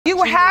You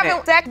were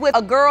having sex with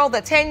a girl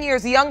that's 10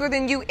 years younger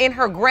than you in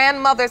her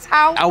grandmother's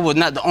house? I was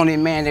not the only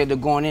man that was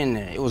going in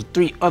there. It was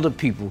 3 other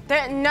people.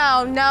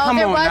 No, Come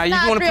there on was now, you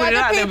not want to 3 put it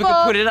other out there, people. we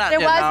can put it out there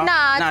there was now.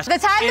 not. Now, The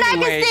time that I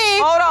anyway. can see,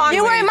 Hold on,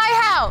 you were in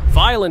my house.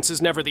 Violence is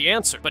never the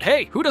answer. But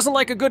hey, who doesn't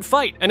like a good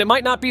fight? And it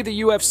might not be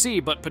the UFC,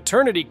 but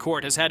paternity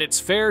court has had its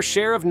fair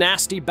share of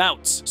nasty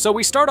bouts. So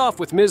we start off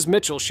with Ms.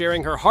 Mitchell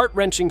sharing her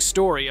heart-wrenching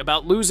story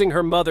about losing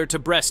her mother to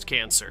breast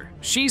cancer.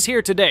 She's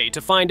here today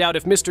to find out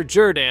if Mr.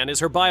 Jordan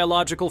is her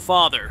biological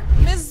father.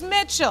 Ms.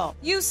 Mitchell,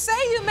 you say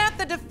you met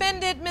the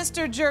defendant,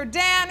 Mr.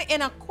 Jordan,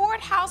 in a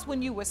courthouse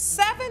when you were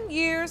 7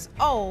 years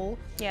old.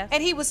 Yes.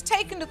 And he was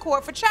taken to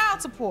court for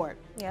child support.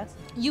 Yes.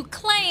 You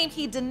claim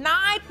he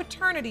denied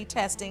paternity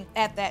testing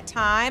at that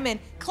time and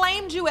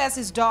claimed you as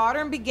his daughter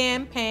and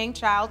began paying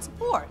child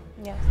support.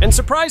 Yes. And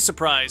surprise,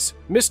 surprise,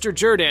 Mr.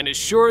 Jordan is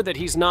sure that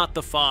he's not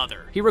the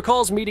father. He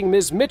recalls meeting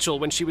Ms. Mitchell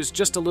when she was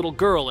just a little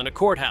girl in a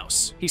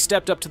courthouse. He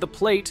stepped up to the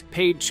plate,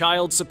 paid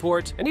child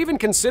support, and even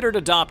considered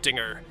adopting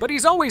her. But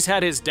he's always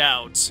had his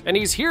doubts, and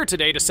he's here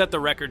today to set the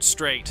record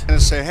straight.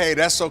 And say, hey,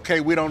 that's okay,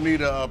 we don't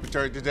need a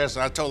paternity test.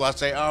 And I told her, I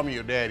say, I'm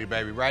your daddy,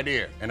 baby, right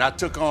here. And I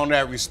took on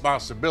that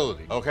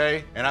responsibility,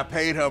 okay? And I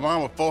paid her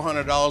mama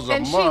 $400 a month.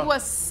 And she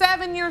was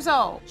 7 years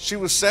old. She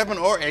was 7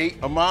 or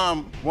 8. Her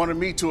mom wanted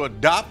me to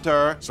adopt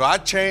her, so I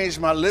changed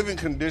my living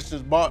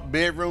conditions, bought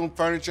bedroom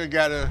furniture,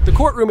 got a... The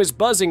courtroom is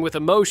buzzing with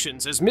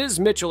emotions as Ms.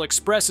 Mitchell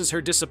expresses her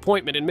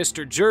disappointment in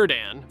Mr.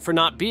 Jordan for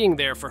not being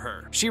there for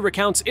her. She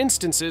recounts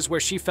instances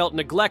where she felt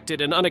neglected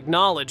and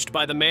unacknowledged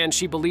by the man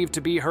she believed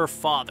to be her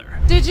father.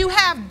 Did you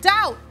have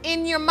doubt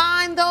in your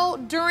mind,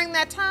 though, during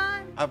that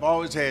time? I've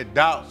always had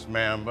doubts,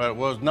 man, but it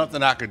was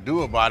nothing I could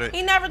do about it.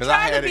 He never 'cause tried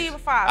I had to be your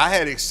father. I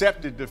had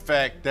accepted the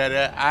fact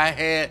that I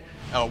had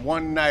a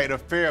one-night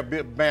affair,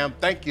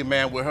 thank you,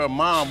 man, with her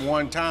mom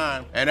one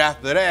time, and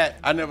after that,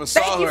 I never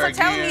saw her again. Thank you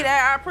for telling me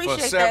that. I appreciate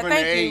for that. 7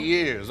 Thank to 8 you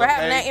years, for okay?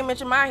 having that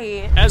image in my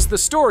head. As the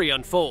story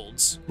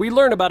unfolds, we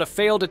learn about a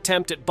failed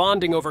attempt at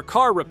bonding over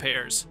car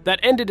repairs that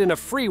ended in a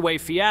freeway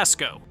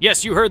fiasco.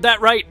 Yes, you heard that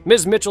right.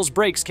 Ms. Mitchell's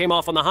brakes came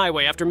off on the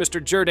highway after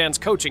Mr. Jordan's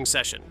coaching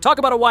session. Talk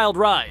about a wild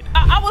ride.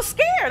 I was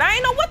scared. I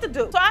didn't know what to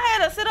do. So I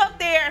had to sit up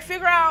there and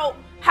figure out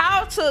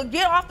how to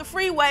get off the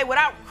freeway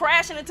without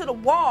crashing into the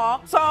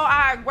wall. So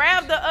I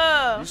grabbed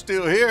the You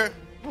still here?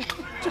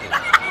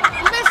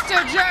 Mr.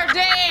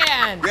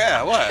 Jordan!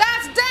 Yeah, what?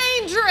 That's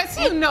dangerous,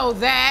 you know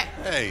that.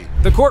 Hey.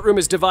 The courtroom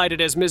is divided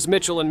as Ms.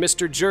 Mitchell and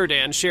Mr.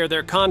 Jordan share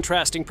their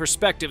contrasting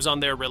perspectives on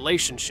their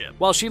relationship.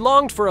 While she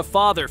longed for a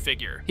father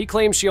figure, he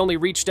claims she only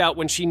reached out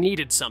when she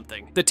needed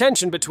something. The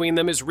tension between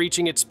them is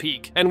reaching its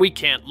peak, and we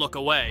can't look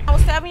away. I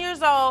was 7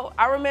 years old.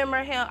 I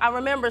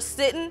remember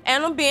sitting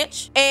on a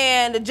bench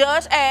and the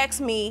judge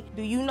asked me,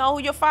 do you know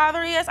who your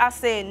father is? I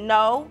said,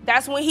 no.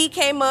 That's when he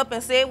came up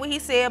and said what he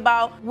said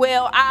about,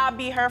 well, I'll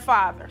be her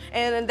father.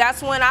 And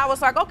that's when I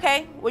was like,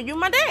 okay, well, you're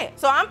my dad.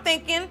 So I'm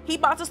thinking he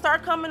about to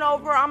start coming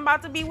over. I'm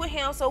about to be with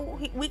him so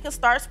we can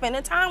start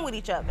spending time with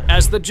each other.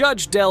 As the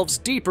judge delves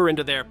deeper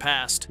into their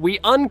past, we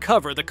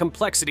uncover the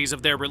complexities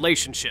of their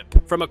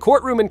relationship. From a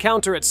courtroom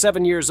encounter at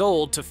 7 years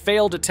old to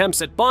failed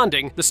attempts at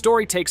bonding, the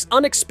story takes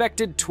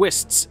unexpected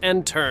twists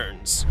and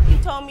turns. He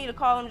told me to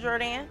call him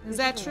Jordan. Is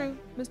that true,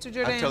 Mr.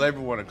 Jordan? I tell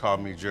everyone to call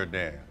me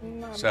Jordan,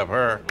 except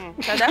her.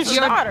 So that's his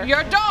daughter.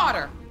 Your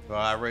daughter. So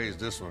I raised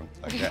this one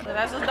like that. So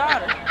that's his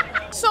daughter.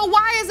 So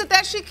why is it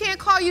that she can't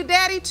call you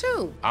daddy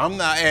too? I'm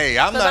not, hey,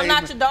 I'm Because not I'm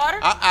not even- your daughter?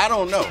 I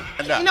don't know.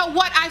 You know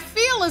what, I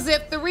feel as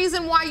if the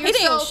reason why you're He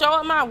didn't even show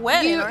up my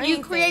wedding or you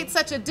anything. create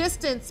such a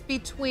distance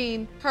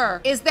between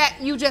her is that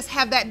you just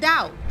have that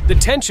doubt. The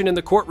tension in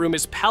the courtroom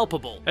is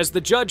palpable as the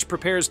judge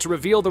prepares to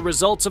reveal the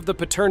results of the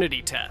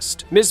paternity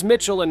test. Ms.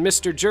 Mitchell and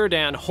Mr.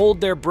 Jordan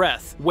hold their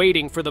breath,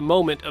 waiting for the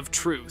moment of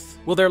truth.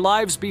 Will their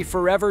lives be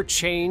forever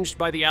changed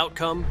by the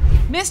outcome?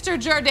 Mr.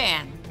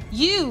 Jordan,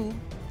 you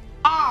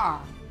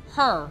are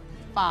her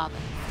father.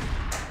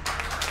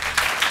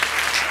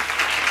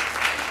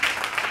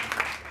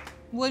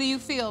 What do you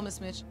feel, Miss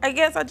Mitchell? I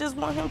guess I just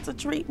want him to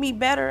treat me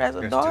better as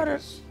a daughter.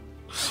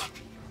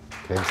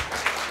 Okay.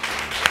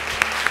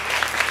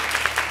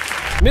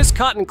 Ms.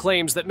 Cotton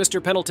claims that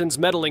Mr. Pendleton's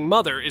meddling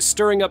mother is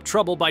stirring up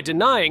trouble by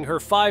denying her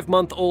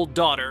 5-month-old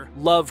daughter,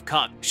 Love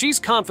Cotton. She's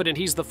confident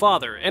he's the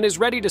father and is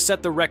ready to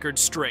set the record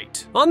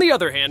straight. On the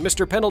other hand,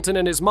 Mr. Pendleton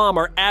and his mom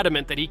are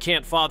adamant that he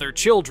can't father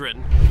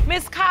children.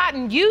 Miss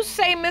Cotton, you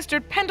say Mr.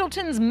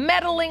 Pendleton's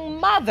meddling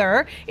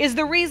mother is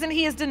the reason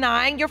he is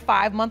denying your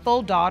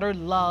 5-month-old daughter,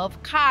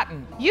 Love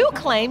Cotton. You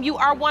claim you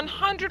are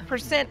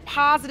 100%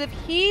 positive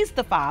he's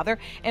the father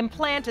and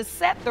plan to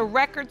set the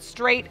record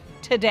straight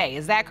today.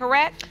 Is that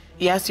correct?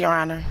 Yes, Your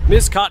Honor.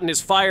 Ms. Cotton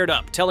is fired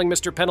up, telling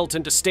Mr.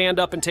 Pendleton to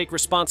stand up and take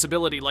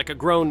responsibility like a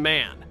grown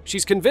man.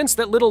 She's convinced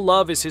that little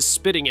Love is his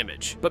spitting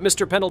image, but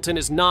Mr. Pendleton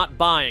is not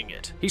buying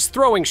it. He's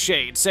throwing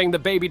shade, saying the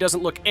baby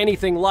doesn't look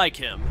anything like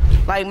him.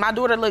 Like, my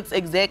daughter looks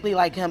exactly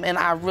like him, and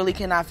I really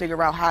cannot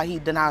figure out how he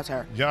denies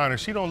her. Your Honor,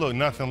 she don't look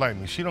nothing like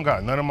me. She don't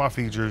got none of my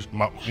features,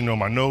 my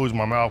nose,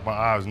 my mouth, my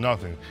eyes,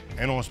 nothing.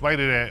 And on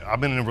spite of that,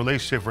 I've been in a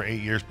relationship for 8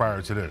 years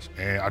prior to this,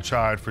 and I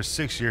tried for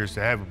 6 years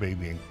to have a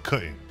baby and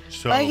couldn't.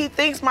 So, But he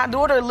thinks my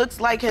daughter looks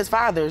like his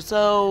father,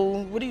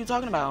 so what are you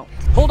talking about?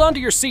 Hold on to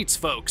your seats,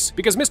 folks,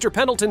 because Mr.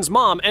 Pendleton's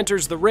mom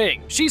enters the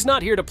ring. She's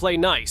not here to play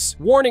nice,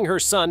 warning her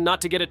son not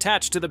to get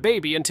attached to the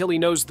baby until he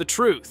knows the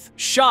truth.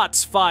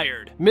 Shots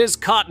fired. Ms.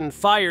 Cotton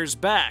fires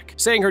back,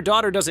 saying her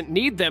daughter doesn't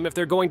need them if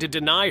they're going to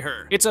deny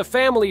her. It's a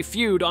family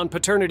feud on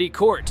paternity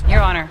court.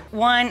 Your Honor,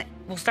 one,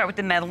 we'll start with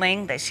the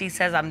meddling that she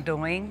says I'm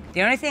doing.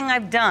 The only thing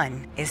I've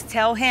done is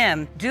tell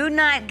him, do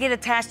not get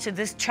attached to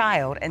this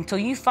child until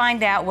you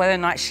find out whether or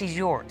not she's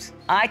yours.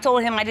 I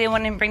told him I didn't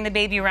want him to bring the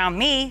baby around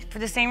me for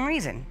the same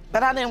reason.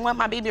 But I didn't want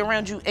my baby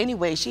around you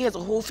anyway. She has a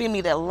whole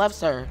family that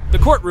loves her. The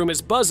courtroom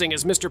is buzzing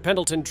as Mr.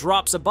 Pendleton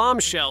drops a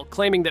bombshell,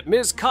 claiming that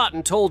Ms.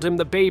 Cotton told him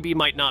the baby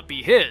might not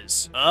be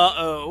his.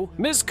 Uh-oh.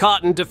 Ms.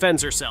 Cotton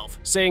defends herself,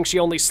 saying she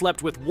only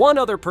slept with one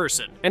other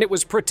person, and it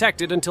was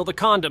protected until the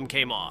condom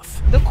came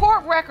off. The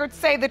court records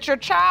say that your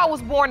child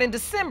was born in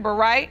December,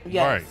 right?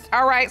 Yes. Right.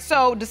 All right,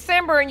 so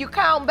December, and you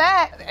count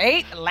back,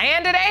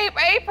 landed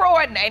April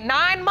at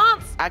 9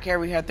 months. I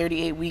carried her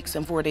 38 weeks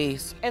and 4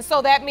 days. And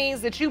so that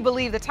means that you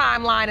believe the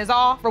timeline is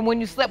off from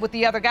when you slept with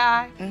the other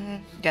guy?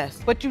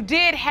 Yes. But you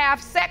did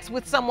have sex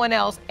with someone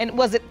else, and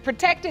was it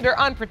protected or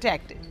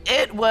unprotected?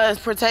 It was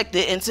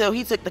protected until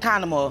he took the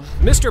condom off.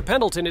 Mr.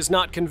 Pendleton is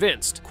not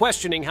convinced,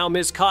 questioning how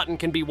Ms. Cotton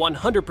can be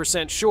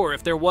 100% sure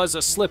if there was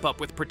a slip-up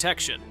with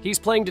protection. He's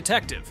playing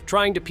detective,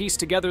 trying to piece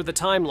together the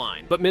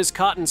timeline, but Ms.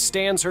 Cotton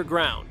stands her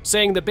ground,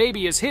 saying the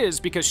baby is his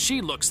because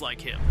she looks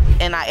like him.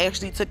 And I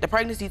actually took the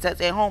pregnancy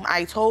test at home.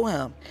 I told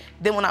him.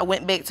 Then when I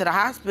went back to the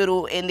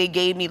hospital and they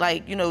gave me,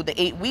 like, you know, the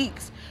 8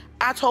 weeks,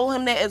 I told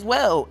him that as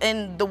well.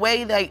 And the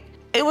way, like,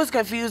 it was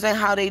confusing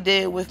how they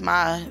did with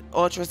my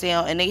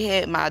ultrasound, and they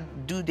had my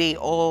due date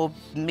all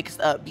mixed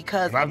up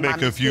because and I've of been my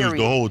confused the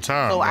miscarriage. whole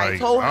time. So like, I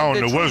told him I don't the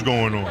know what's truth.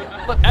 going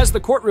on. As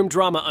the courtroom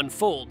drama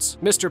unfolds,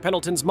 Mr.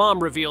 Pendleton's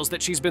mom reveals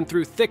that she's been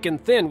through thick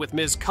and thin with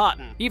Ms.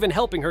 Cotton, even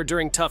helping her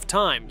during tough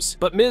times.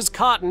 But Ms.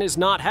 Cotton is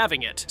not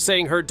having it,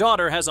 saying her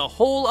daughter has a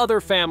whole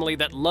other family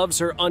that loves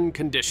her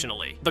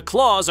unconditionally. The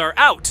claws are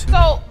out.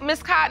 So,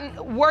 Miss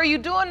Cotton, were you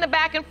doing the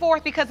back and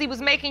forth because he was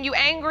making you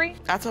angry?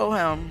 I told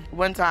him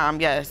one time,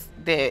 yes,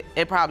 that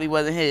it probably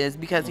wasn't his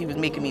because he was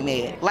making me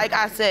mad. Like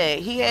I said,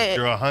 he had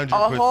You're a 100%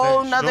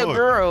 whole nother sure.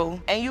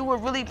 girl, and you were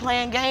really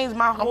playing games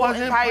my I whole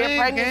wasn't entire playing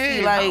pregnancy.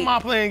 games. How am I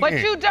Like, playing But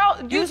games? you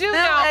don't, you do still know.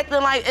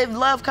 acting like if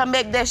love come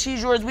back that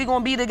she's yours, we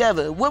gonna be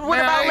together. What Man,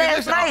 about hey, last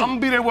listen, night? I'm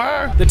gonna be there with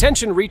her. The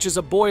tension reaches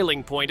a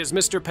boiling point as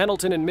Mr.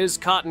 Pendleton and Ms.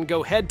 Cotton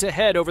go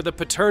head-to-head over the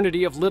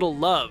paternity of little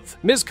Love.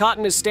 Ms.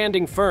 Cotton is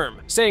standing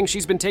firm, saying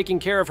she's been taking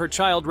care of her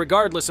child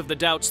regardless of the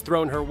doubts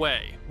thrown her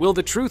way. Will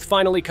the truth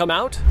finally come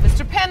out?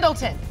 Mr.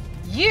 Pendleton,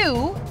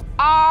 you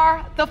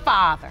are the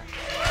father.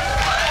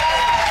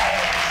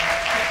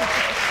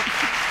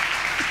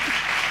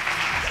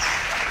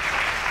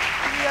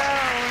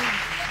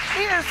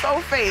 He is so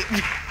fake.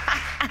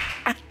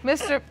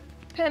 Mr.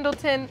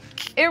 Pendleton,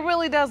 it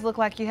really does look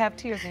like you have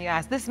tears in your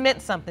eyes. This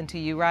meant something to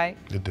you, right?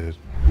 It did.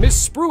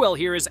 Miss Spruell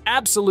here is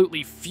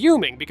absolutely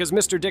fuming because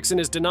Mr. Dixon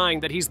is denying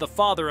that he's the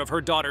father of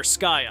her daughter,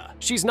 Skya.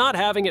 She's not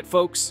having it,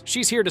 folks.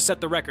 She's here to set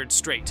the record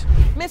straight.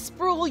 Miss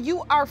Spruell,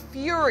 you are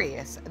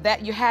furious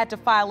that you had to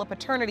file a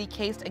paternity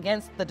case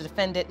against the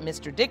defendant,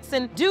 Mr.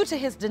 Dixon, due to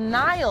his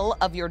denial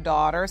of your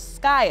daughter,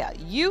 Skya.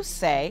 You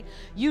say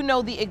you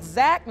know the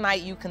exact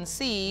night you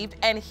conceived,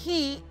 and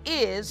he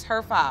is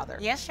her father.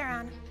 Yes, Your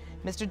Honor.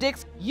 Mr.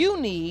 Dixon, you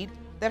need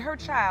that her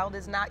child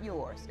is not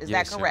yours. Is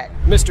Yes, that sir. correct?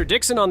 Mr.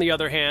 Dixon, on the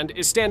other hand,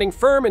 is standing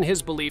firm in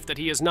his belief that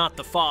he is not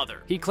the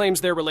father. He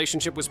claims their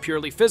relationship was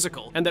purely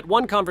physical, and that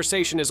one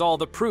conversation is all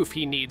the proof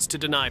he needs to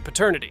deny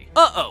paternity.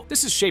 Uh-oh,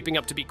 this is shaping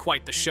up to be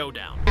quite the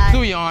showdown.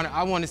 Too, Your Honor,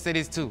 I want to say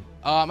this too.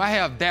 I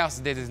have doubts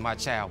that this is my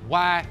child.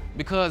 Why?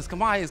 Because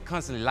Kamaya is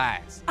constantly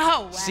lies.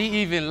 Oh, wow. She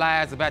even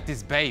lies about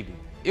this baby.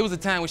 It was a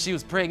time when she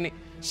was pregnant.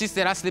 She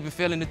said I slipped and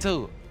fell in the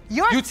tub.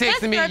 Your sister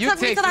took me to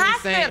the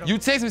hospital. You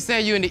text me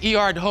saying you in the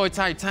ER the whole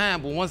entire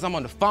time, but once I'm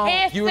on the phone,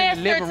 His you in the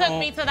sister living took room,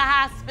 me to the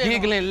hospital.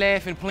 giggling,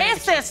 laughing, playing His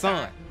with your sister.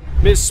 son.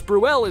 Ms.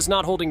 Spruell is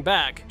not holding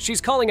back.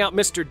 She's calling out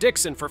Mr.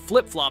 Dixon for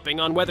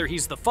flip-flopping on whether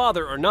he's the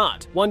father or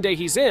not. One day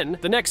he's in,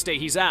 the next day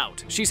he's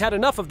out. She's had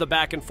enough of the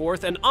back and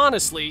forth, and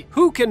honestly,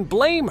 who can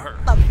blame her?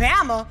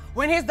 Alabama,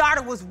 when his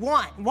daughter was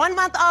 1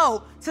 month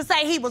old, to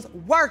say he was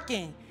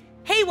working.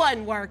 He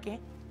wasn't working.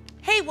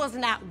 He was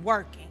not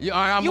working. Your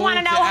Honor, I You moved wanna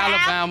to know how?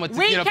 Alabama to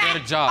We get a can't-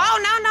 better job.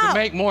 Oh, no. To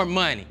make more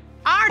money.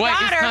 Our but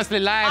daughter, it's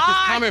constantly lies that's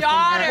our coming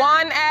daughter, from her.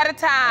 One at a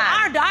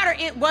time. Our daughter,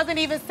 it wasn't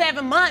even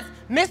 7 months.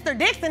 Mr.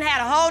 Dixon had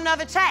a whole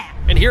nother child.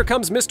 And here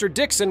comes Mr.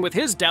 Dixon with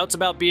his doubts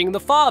about being the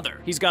father.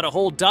 He's got a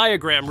whole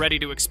diagram ready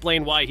to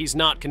explain why he's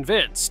not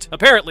convinced.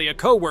 Apparently, a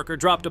coworker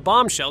dropped a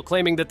bombshell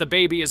claiming that the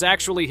baby is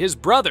actually his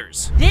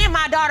brother's. Then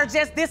my daughter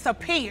just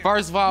disappeared.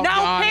 First of all, no Your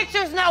Honor,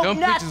 pictures, no them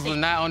nothing. pictures was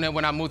not on there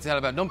when I moved to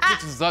Alabama. Them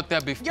pictures was up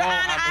there before Your Honor, I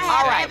I moved have to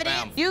All right,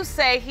 Alabama. you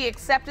say he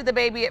accepted the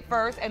baby at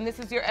first, and this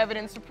is your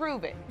evidence to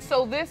prove it.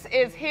 So this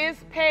is is his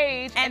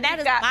page. And that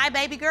is my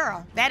baby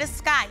girl. That is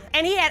Skya.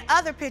 And he had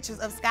other pictures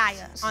of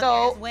Skya on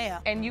there as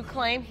well. And you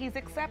claim he's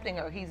accepting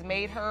her. He's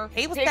made her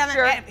He was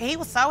picture. he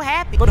was so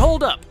happy. But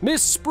hold up,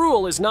 Ms.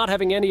 Spruill is not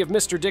having any of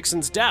Mr.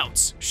 Dixon's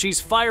doubts. She's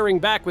firing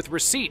back with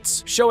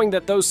receipts, showing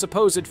that those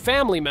supposed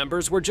family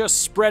members were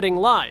just spreading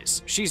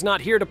lies. She's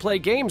not here to play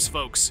games,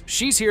 folks.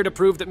 She's here to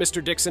prove that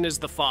Mr. Dixon is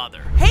the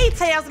father. He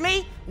tells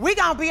me we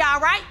gonna be all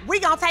right. We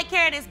gonna take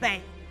care of this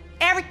baby.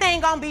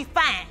 Everything gonna be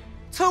fine.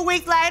 2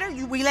 weeks later,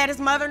 we let his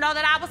mother know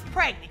that I was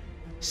pregnant.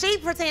 She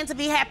pretended to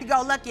be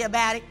happy-go-lucky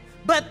about it,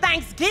 but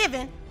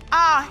Thanksgiving,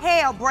 all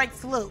hell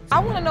breaks loose. I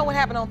want to know what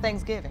happened on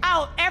Thanksgiving.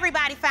 Oh,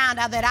 everybody found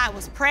out that I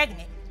was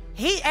pregnant.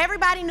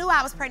 Everybody knew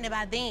I was pregnant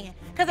by then.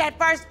 Because at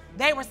first,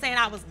 they were saying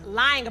I was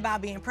lying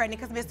about being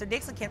pregnant because Mr.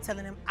 Dixon kept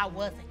telling them I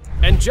wasn't.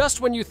 And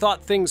just when you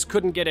thought things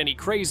couldn't get any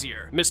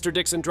crazier, Mr.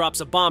 Dixon drops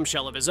a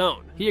bombshell of his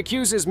own. He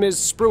accuses Ms.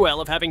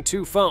 Spruill of having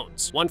 2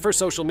 phones, one for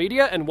social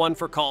media and one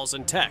for calls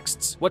and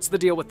texts. What's the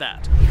deal with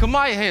that?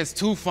 Kamaya has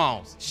 2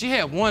 phones. She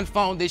had one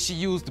phone that she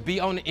used to be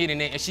on the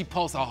internet, and she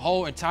posts her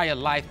whole entire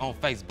life on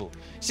Facebook.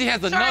 She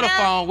has another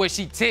phone where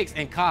she texts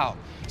and calls.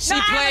 She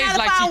plays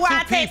like she's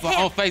 2 people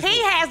on Facebook.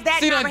 He has that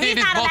number. He's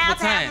not allowed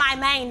to have times. my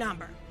main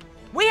number.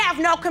 We have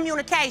no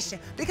communication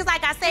because,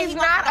 like I said, he's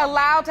not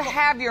allowed to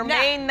have your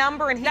main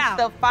number, and he's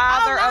the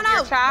father of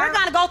your child. We're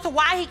gonna go to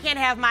why he can't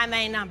have my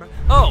main number.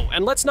 Oh,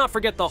 and let's not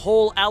forget the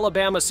whole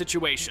Alabama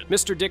situation.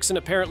 Mr. Dixon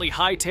apparently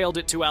hightailed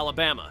it to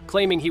Alabama,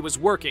 claiming he was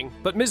working,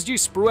 but Ms.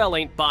 Spruill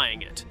ain't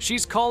buying it.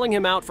 She's calling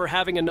him out for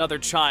having another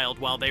child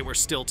while they were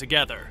still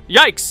together.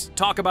 Yikes!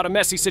 Talk about a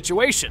messy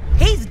situation.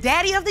 He's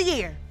daddy of the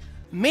year.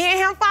 Me and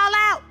him fall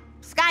out,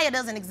 Skya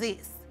doesn't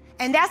exist.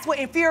 And that's what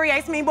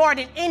infuriates me more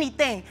than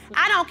anything.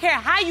 I don't care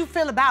how you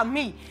feel about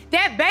me.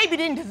 That baby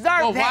didn't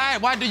deserve that.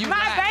 Why do you My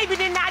lie? baby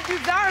did not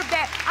deserve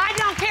that. I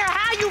don't care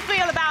how you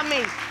feel about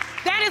me.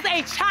 That is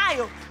a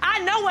child. I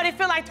know what it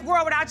feels like to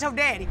grow up without your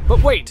daddy.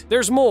 But wait,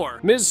 there's more.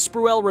 Ms.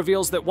 Spruill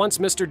reveals that once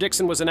Mr.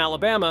 Dixon was in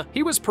Alabama,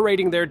 he was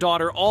parading their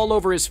daughter all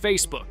over his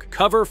Facebook,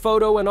 cover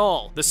photo and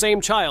all, the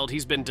same child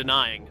he's been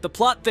denying. The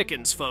plot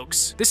thickens,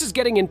 folks. This is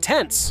getting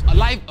intense. A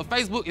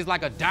Facebook is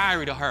like a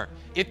diary to her.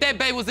 If that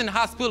baby was in the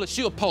hospital,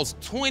 she'll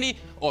post 20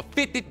 or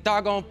 50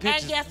 doggone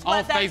pictures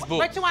on Facebook.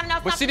 But you want to know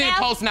But she didn't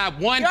post not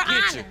one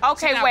picture.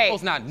 Okay, she didn't wait.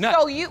 post not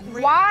nothing. So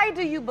why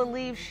do you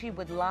believe she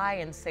would lie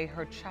and say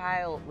her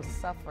child was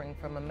suffering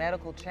from a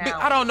medical challenge?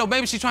 I don't know.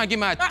 Maybe she's trying to get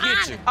my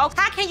attention. How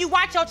can you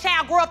watch your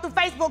child grow up through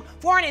Facebook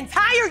for an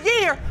entire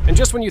year? And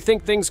just when you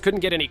think things couldn't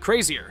get any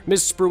crazier,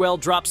 Ms. Spruill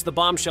drops the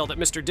bombshell that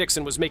Mr.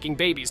 Dixon was making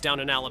babies down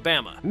in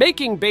Alabama.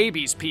 Making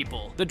babies,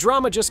 people. The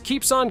drama just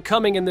keeps on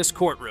coming in this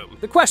courtroom.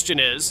 The question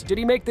is, did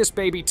he make this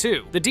baby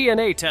too? The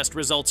DNA test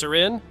results are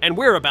in, and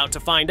we're about to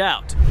find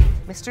out.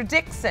 Mr.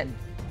 Dixon,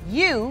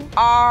 you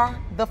are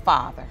the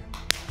father.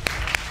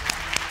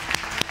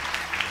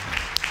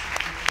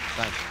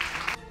 Thank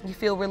you. You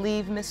feel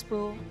relieved, Miss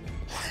Spruill?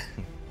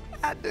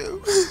 I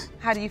do.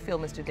 How do you feel,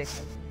 Mr.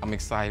 Dixon? I'm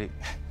excited.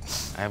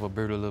 I have a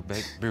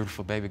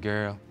beautiful baby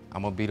girl.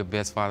 I'm gonna be the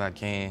best father I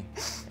can,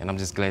 and I'm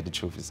just glad the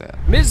truth is out.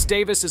 Ms.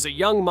 Davis is a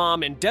young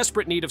mom in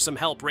desperate need of some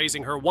help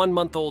raising her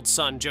 1-month-old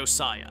son,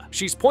 Josiah.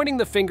 She's pointing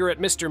the finger at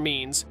Mr.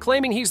 Means,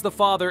 claiming he's the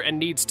father and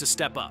needs to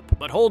step up.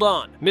 But hold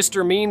on,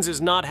 Mr. Means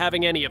is not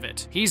having any of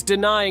it. He's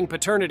denying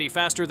paternity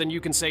faster than you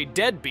can say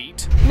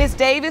deadbeat. Ms.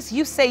 Davis,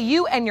 you say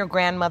you and your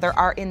grandmother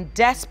are in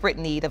desperate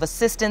need of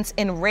assistance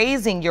in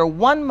raising your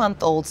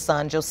 1-month-old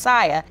son,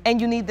 Josiah,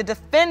 and you need the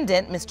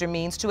defendant, Mr.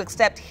 Means, to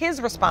accept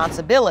his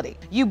responsibility.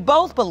 You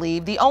both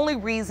believe the only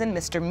reason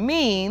Mr.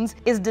 Means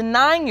is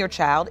denying your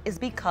child is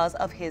because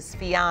of his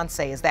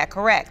fiancée. Is that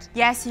correct?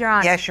 Yes, Your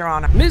Honor. Yes, Your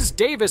Honor. Ms.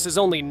 Davis is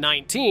only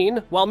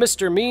 19, while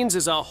Mr. Means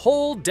is a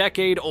whole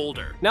decade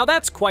older. Now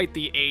that's quite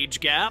the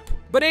age gap.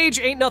 But age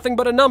ain't nothing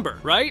but a number,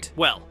 right?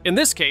 Well, in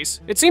this case,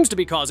 it seems to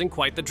be causing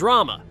quite the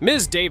drama.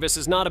 Ms. Davis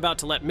is not about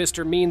to let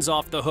Mr. Means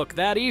off the hook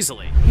that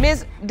easily.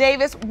 Ms.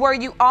 Davis, were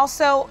you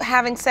also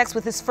having sex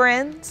with his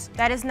friends?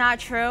 That is not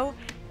true.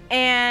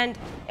 And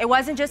it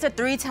wasn't just a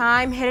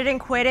 3-time hit it and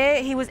quit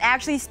it. He was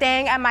actually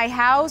staying at my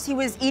house. He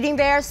was eating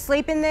there,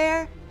 sleeping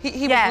there.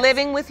 He was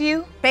living with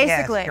you?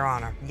 Basically. Yes, Your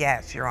Honor.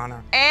 Yes, Your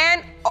Honor.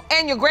 And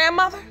your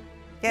grandmother?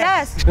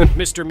 Yes.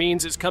 Mr.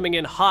 Means is coming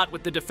in hot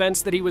with the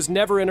defense that he was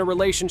never in a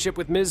relationship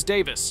with Ms.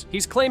 Davis.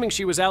 He's claiming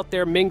she was out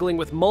there mingling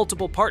with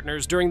multiple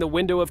partners during the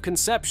window of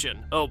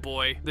conception. Oh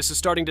boy, this is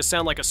starting to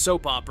sound like a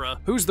soap opera.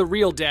 Who's the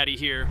real daddy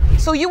here?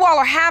 So you all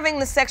are having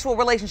the sexual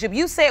relationship.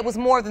 You say it was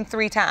more than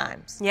 3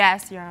 times.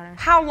 Yes, Your Honor.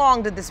 How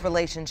long did this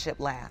relationship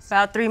last?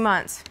 About 3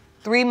 months.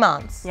 3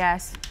 months?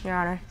 Yes, Your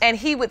Honor. And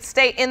he would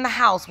stay in the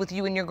house with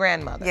you and your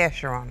grandmother?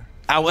 Yes, Your Honor.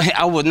 I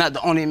was not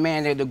the only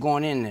man that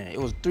going in there.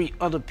 It was 3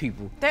 other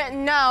people. No,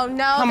 Come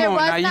there on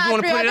was now, you not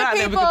wanna 3 put it other out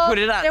there, we people. can put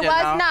it out there there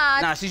was now.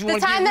 not. Nah, since you the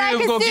wanna time get that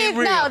real, I go get conceived,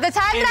 real. no, the time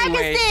that I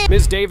Anyway. conceived.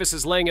 Ms. Davis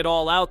is laying it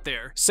all out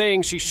there,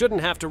 saying she shouldn't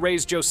have to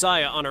raise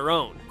Josiah on her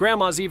own.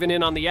 Grandma's even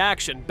in on the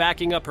action,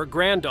 backing up her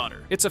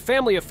granddaughter. It's a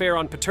family affair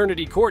on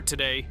paternity court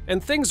today,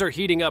 and things are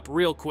heating up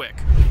real quick.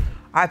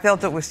 I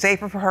felt it was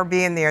safer for her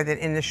being there than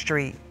in the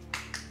street.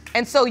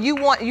 And so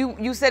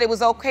you said it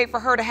was okay for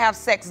her to have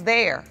sex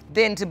there,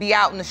 then to be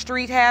out in the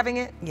street having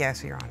it?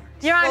 Yes, Your Honor.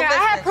 Your Honor, listen,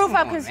 I have proof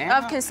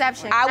of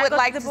conception. I Can would go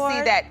like to the board?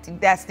 see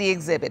that. That's the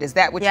exhibit. Is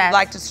that what Yes. you'd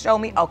like to show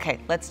me? Okay,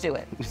 let's do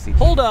it.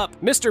 Hold up,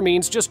 Mr.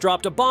 Means just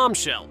dropped a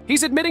bombshell.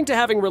 He's admitting to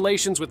having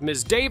relations with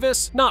Ms.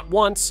 Davis, not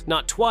once,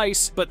 not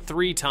twice, but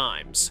 3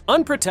 times.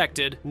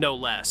 Unprotected, no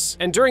less.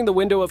 And during the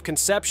window of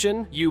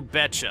conception, you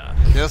betcha.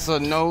 That's a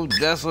no,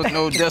 that's a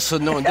no, that's a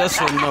no, that's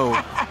a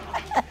no.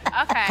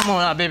 Okay. Come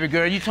on now, baby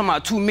girl. You talking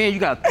about 2 men, you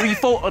got 3,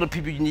 4 other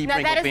people you need to No,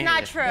 bring that up is in not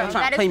here. true. Don't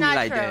try That to is play me not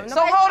like true. that. No.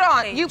 So hold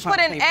on, you Trying put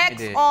to an play me X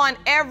like that. on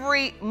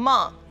every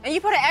month. And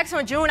you put an X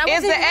on June. I Is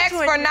wasn't the even X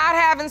June. for not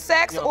having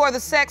sex or the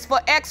sex for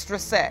extra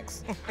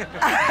sex?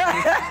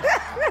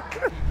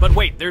 But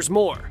wait, there's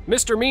more.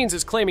 Mr. Means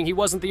is claiming he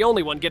wasn't the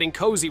only one getting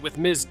cozy with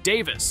Ms.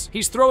 Davis.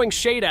 He's throwing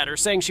shade at her,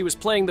 saying she was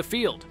playing the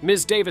field.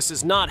 Ms. Davis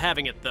is not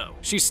having it, though.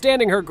 She's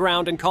standing her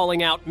ground and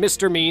calling out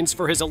Mr. Means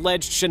for his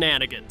alleged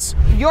shenanigans.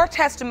 Your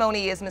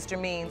testimony is, Mr.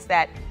 Means,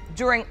 that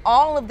during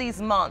all of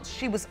these months,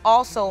 she was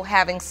also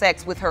having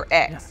sex with her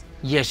ex.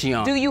 Yes, Your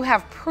Honor. Do you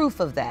have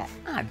proof of that?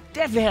 I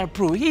definitely have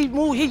proof.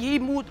 He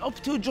moved up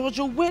to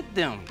Georgia with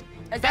them.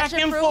 Is that Back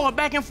your and proof? forth,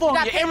 back and forth.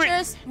 You got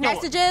pictures,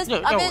 messages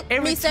of it,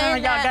 every me time saying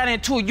y'all that? got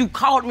into it, you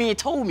called me and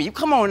told me.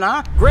 Come on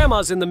now.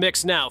 Grandma's in the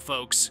mix now,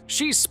 folks.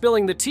 She's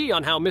spilling the tea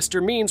on how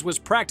Mr. Means was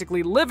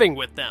practically living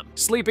with them,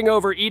 sleeping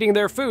over, eating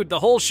their food, the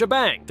whole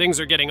shebang. Things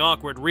are getting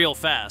awkward real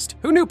fast.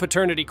 Who knew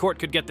paternity court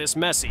could get this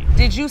messy?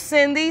 Did you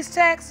send these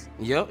texts?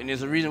 Yep, and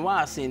there's a reason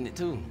why I seen it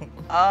too.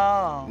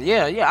 Oh.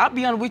 Yeah, I'll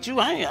be honest with you.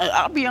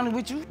 I'll be honest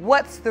with you.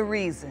 What's the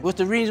reason? What's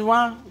the reason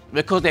why?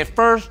 Because at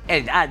first,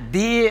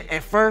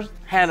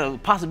 had a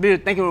possibility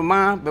of thinking it was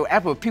mine, but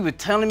after people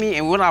telling me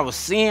and what I was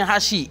seeing, how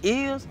she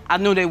is, I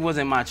knew that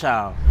wasn't my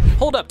child.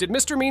 Hold up, did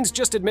Mr. Means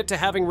just admit to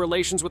having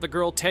relations with a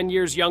girl 10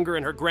 years younger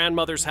in her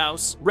grandmother's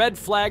house? Red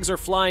flags are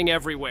flying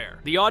everywhere.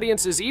 The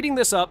audience is eating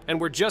this up,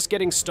 and we're just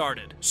getting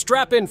started.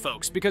 Strap in,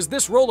 folks, because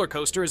this roller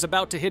coaster is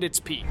about to hit its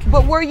peak.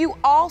 But were you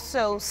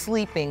also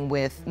sleeping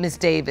with Ms.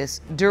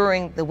 Davis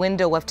during the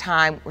window of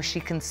time where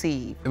she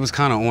conceived? It was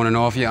kind of on and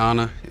off, Your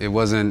Honor. It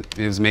was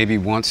maybe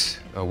once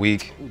a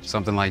week,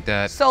 something like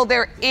that. So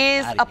there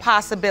is a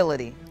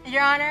possibility.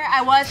 Your Honor,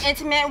 I was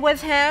intimate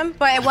with him,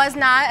 but it was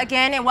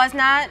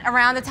not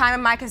around the time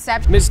of my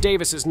conception. Ms.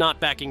 Davis is not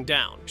backing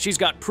down. She's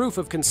got proof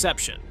of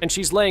conception, and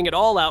she's laying it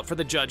all out for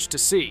the judge to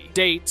see.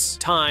 Dates,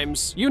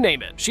 times, you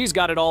name it. She's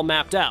got it all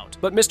mapped out.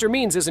 But Mr.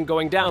 Means isn't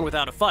going down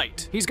without a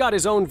fight. He's got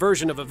his own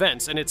version of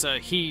events, and it's a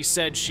he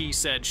said, she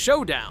said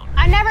showdown.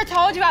 I never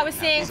told you I was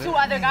seeing 2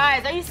 other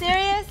guys. Are you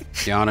serious?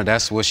 Your Honor,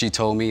 that's what she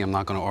told me. I'm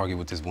not going to argue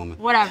with this woman.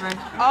 Whatever.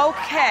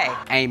 Okay.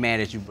 I ain't mad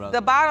at you, brother.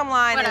 The bottom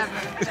line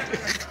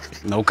Whatever.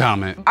 No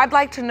comment. I'd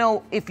like to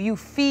know if you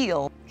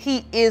feel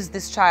he is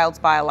this child's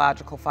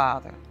biological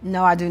father.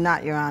 No, I do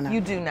not, Your Honor. You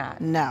do not?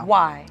 No.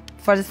 Why?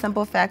 For the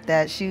simple fact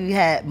that she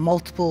had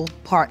multiple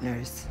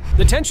partners.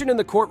 The tension in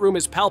the courtroom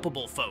is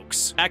palpable,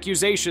 folks.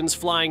 Accusations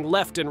flying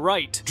left and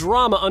right,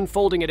 drama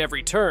unfolding at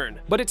every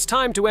turn. But it's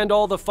time to end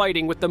all the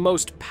fighting with the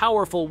most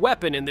powerful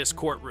weapon in this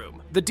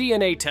courtroom, the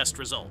DNA test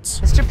results.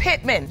 Mr.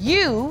 Pittman,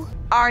 you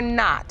are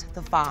not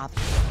the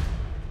father.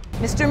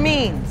 Mr.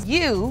 Means,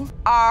 you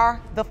are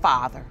the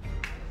father.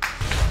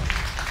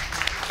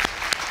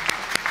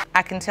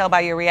 I can tell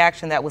by your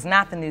reaction that was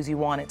not the news you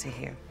wanted to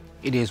hear.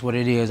 It is what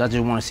it is. I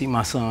just want to see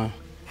my son.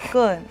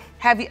 Good.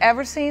 Have you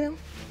ever seen him?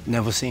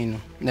 Never seen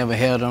him. Never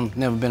held him.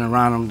 Never been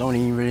around him. Don't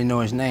even really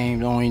know his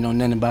name. Don't even know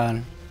nothing about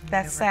him.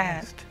 That's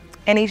sad.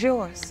 And he's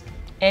yours.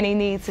 And he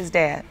needs his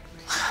dad.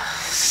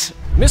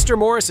 Mr.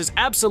 Morris is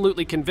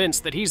absolutely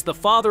convinced that he's the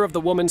father of the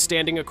woman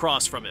standing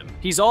across from him.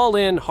 He's all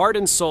in, heart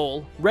and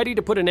soul, ready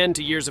to put an end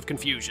to years of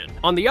confusion.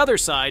 On the other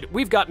side,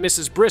 we've got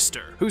Mrs.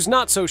 Brister, who's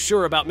not so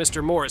sure about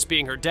Mr. Morris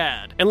being her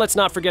dad. And let's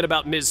not forget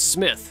about Ms.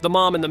 Smith, the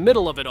mom in the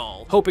middle of it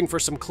all, hoping for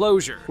some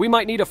closure. We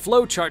might need a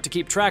flowchart to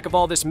keep track of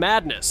all this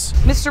madness.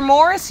 Mr.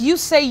 Morris, you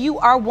say you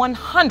are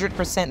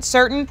 100%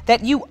 certain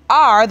that you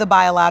are the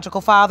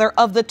biological father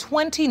of the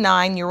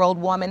 29-year-old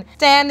woman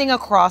standing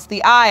across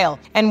the aisle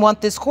and want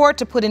this court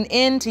to put an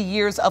end to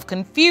years of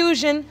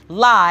confusion,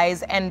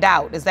 lies, and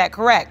doubt. Is that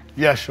correct?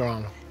 Yes, Your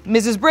Honor.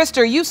 Mrs.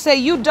 Brister, you say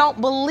you don't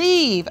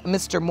believe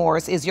Mr.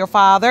 Morris is your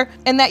father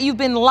and that you've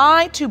been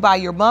lied to by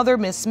your mother,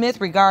 Miss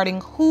Smith,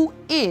 regarding who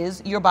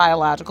is your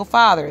biological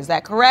father. Is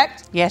that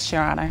correct? Yes,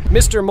 Your Honor.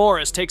 Mr.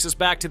 Morris takes us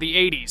back to the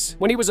 80s,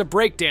 when he was a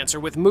breakdancer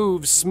with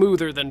moves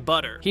smoother than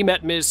butter. He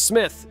met Ms.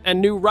 Smith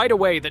and knew right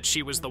away that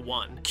she was the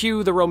one.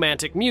 Cue the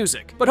romantic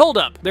music. But hold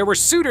up, there were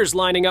suitors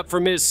lining up for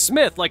Ms.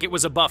 Smith like it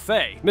was a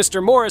buffet.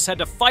 Mr. Morris had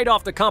to fight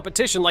off the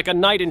competition like a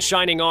knight in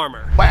shining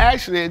armor. Well,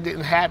 actually, it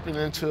didn't happen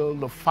until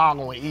the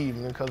following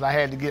evening because I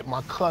had to get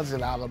my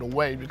cousin out of the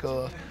way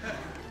because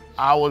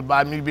I was,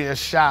 by me being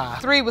shy.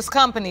 3 was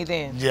company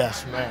then?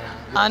 Yes, ma'am.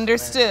 Yes,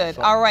 Understood.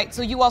 ma'am. All right,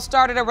 so you all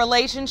started a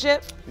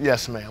relationship?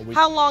 Yes, ma'am.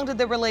 How long did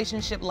the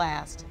relationship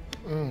last?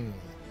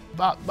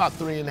 About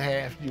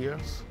 3.5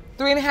 years.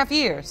 3.5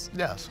 years?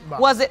 Yes.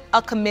 Was it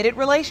a committed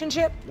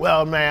relationship?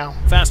 Well, ma'am.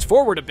 Fast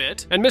forward a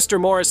bit, and Mr.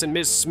 Morris and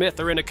Ms. Smith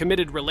are in a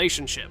committed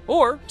relationship.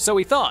 Or, so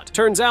he thought.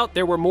 Turns out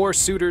there were more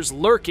suitors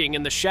lurking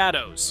in the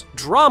shadows.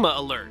 Drama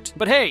alert.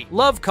 But hey,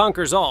 love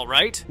conquers all,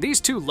 right?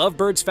 These two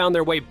lovebirds found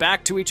their way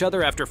back to each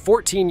other after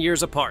 14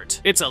 years apart.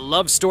 It's a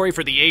love story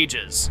for the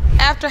ages.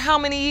 After how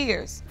many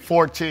years?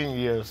 14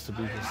 years to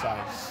be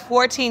precise.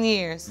 14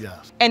 years?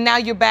 Yes. And now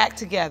you're back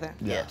together?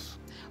 Yes.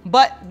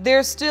 But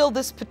there's still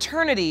this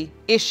paternity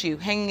issue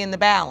hanging in the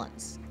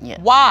balance. Yeah.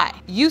 Why?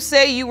 You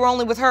say you were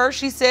only with her.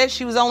 She said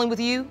she was only with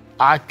you.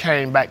 I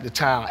came back to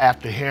town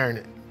after hearing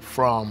it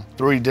from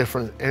 3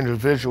 different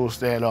individuals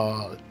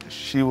that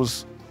she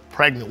was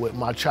pregnant with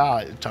my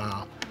child at the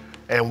time.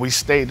 And we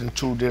stayed in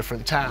 2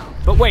 different towns.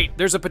 But wait,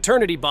 there's a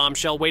paternity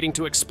bombshell waiting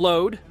to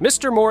explode.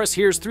 Mr. Morris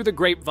hears through the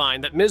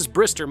grapevine that Ms.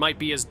 Brister might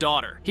be his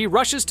daughter. He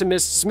rushes to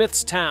Ms.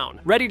 Smith's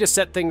town, ready to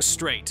set things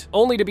straight,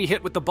 only to be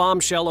hit with the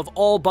bombshell of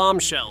all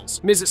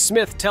bombshells. Mrs.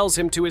 Smith tells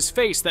him to his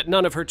face that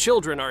none of her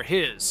children are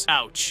his.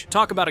 Ouch.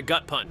 Talk about a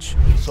gut punch.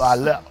 So I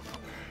left.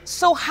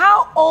 So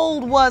how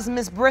old was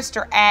Ms.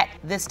 Brister at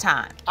this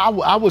time?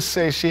 I would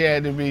say she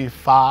had to be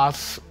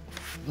 5,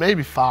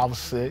 maybe 5 or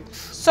 6.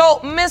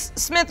 So, Ms.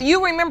 Smith,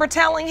 you remember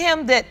telling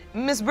him that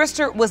Ms.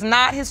 Brister was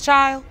not his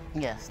child?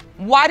 Yes.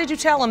 Why did you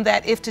tell him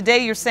that if today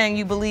you're saying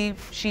you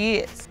believe she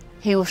is?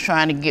 He was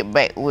trying to get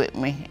back with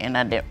me, and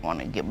I didn't want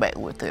to get back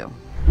with him.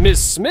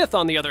 Ms. Smith,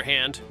 on the other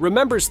hand,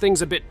 remembers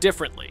things a bit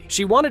differently.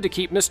 She wanted to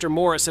keep Mr.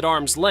 Morris at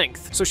arm's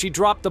length, so she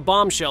dropped the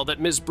bombshell that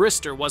Ms.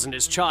 Brister wasn't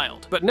his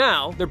child. But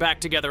now, they're back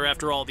together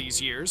after all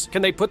these years.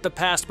 Can they put the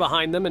past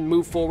behind them and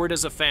move forward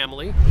as a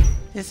family?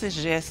 This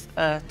is just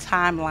a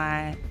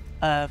timeline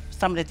of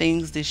some of the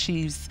things that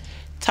she's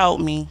told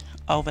me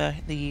over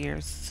the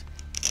years.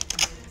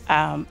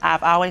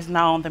 I've always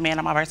known the man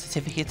on my birth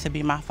certificate to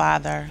be my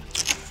father.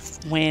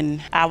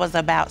 When I was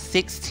about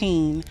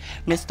 16,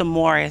 Mr.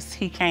 Morris,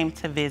 he came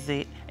to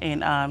visit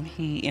and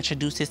he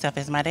introduced himself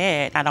as my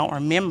dad. I don't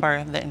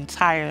remember the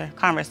entire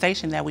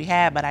conversation that we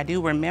had, but I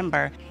do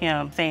remember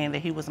him saying that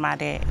he was my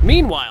dad.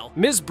 Meanwhile,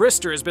 Ms.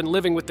 Brister has been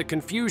living with the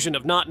confusion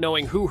of not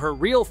knowing who her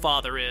real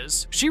father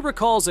is. She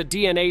recalls a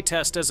DNA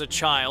test as a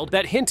child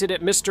that hinted at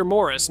Mr.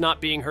 Morris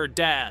not being her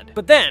dad.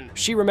 But then,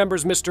 she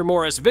remembers Mr.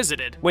 Morris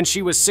visited when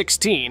she was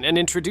 16 and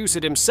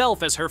introduced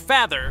himself as her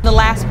father. The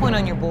last point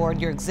on your board,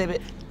 your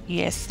exhibit.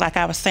 Yes, like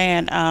I was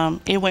saying,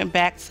 it went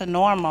back to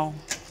normal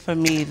for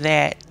me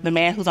that the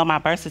man who's on my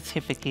birth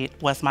certificate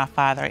was my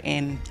father.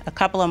 And a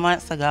couple of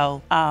months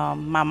ago,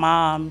 my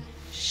mom,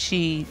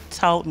 she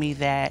told me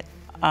that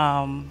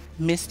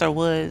Mr.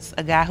 Woods,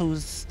 a guy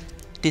who's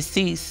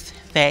deceased,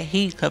 that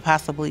he could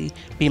possibly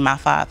be my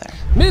father.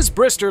 Ms.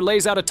 Brister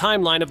lays out a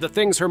timeline of the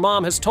things her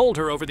mom has told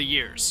her over the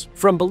years.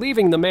 From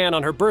believing the man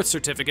on her birth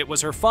certificate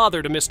was her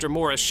father to Mr.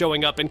 Morris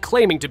showing up and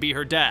claiming to be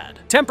her dad.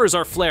 Tempers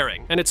are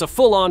flaring, and it's a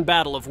full-on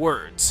battle of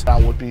words.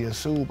 I would be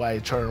sued by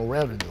Internal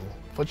Revenue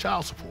for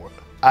child support.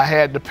 I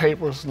had the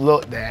papers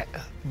looked at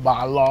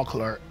by a law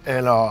clerk,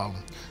 and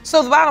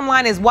So the bottom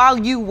line is, while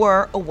you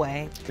were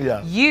away,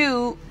 yeah.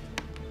 you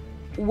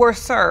were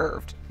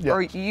served, Yes.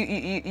 or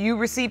you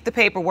received the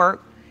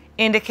paperwork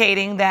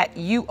indicating that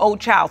you owe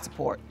child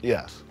support.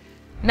 Yes.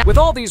 With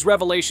all these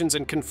revelations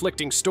and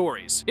conflicting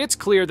stories, it's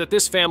clear that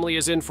this family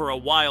is in for a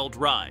wild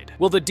ride.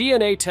 Will the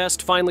DNA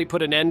test finally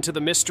put an end to the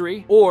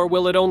mystery, or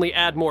will it only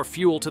add more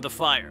fuel to the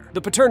fire?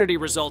 The paternity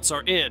results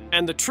are in,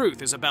 and the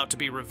truth is about to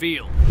be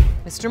revealed.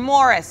 Mr.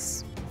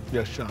 Morris.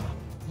 Yes, Sean.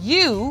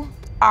 You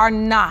are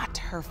not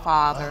her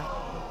father.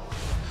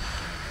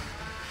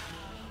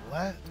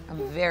 What?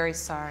 I'm very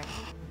sorry.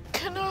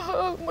 Can I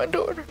hug my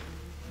daughter?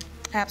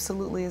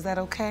 Absolutely. Is that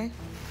okay?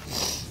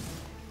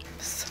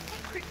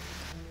 Sorry.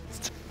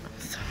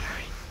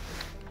 Sorry.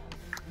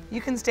 You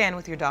can stand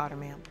with your daughter,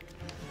 ma'am.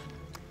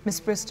 Miss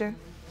Brister,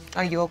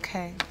 are you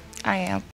okay? I am.